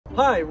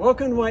Hi,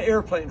 welcome to my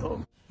airplane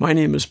home. My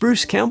name is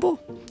Bruce Campbell.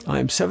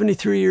 I'm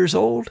 73 years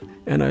old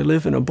and I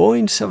live in a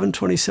Boeing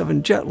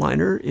 727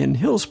 jetliner in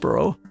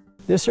Hillsboro.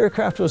 This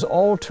aircraft was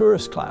all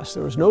tourist class.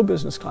 There was no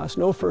business class,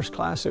 no first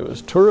class. It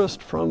was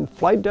tourist from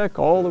flight deck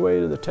all the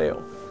way to the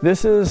tail.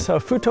 This is a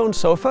futon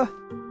sofa.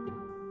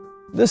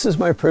 This is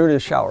my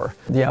primitive shower.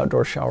 The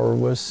outdoor shower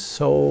was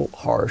so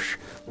harsh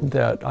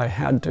that I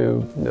had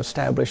to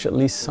establish at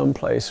least some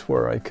place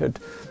where I could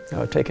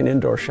take an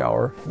indoor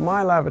shower.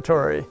 My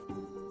lavatory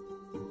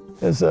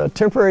is a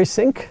temporary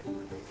sink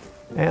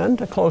and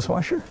a clothes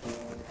washer.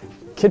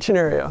 Kitchen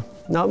area.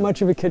 Not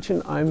much of a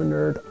kitchen. I'm a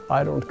nerd.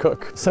 I don't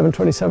cook.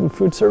 727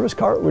 food service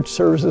cart, which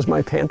serves as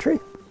my pantry.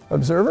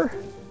 Observer,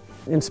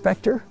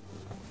 inspector,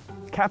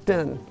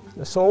 captain,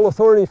 the sole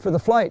authority for the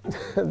flight.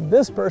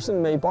 This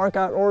person may bark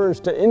out orders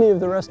to any of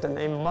the rest and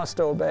they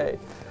must obey.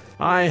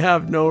 I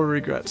have no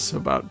regrets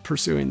about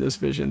pursuing this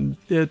vision.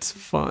 It's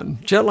fun.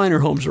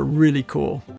 Jetliner homes are really cool.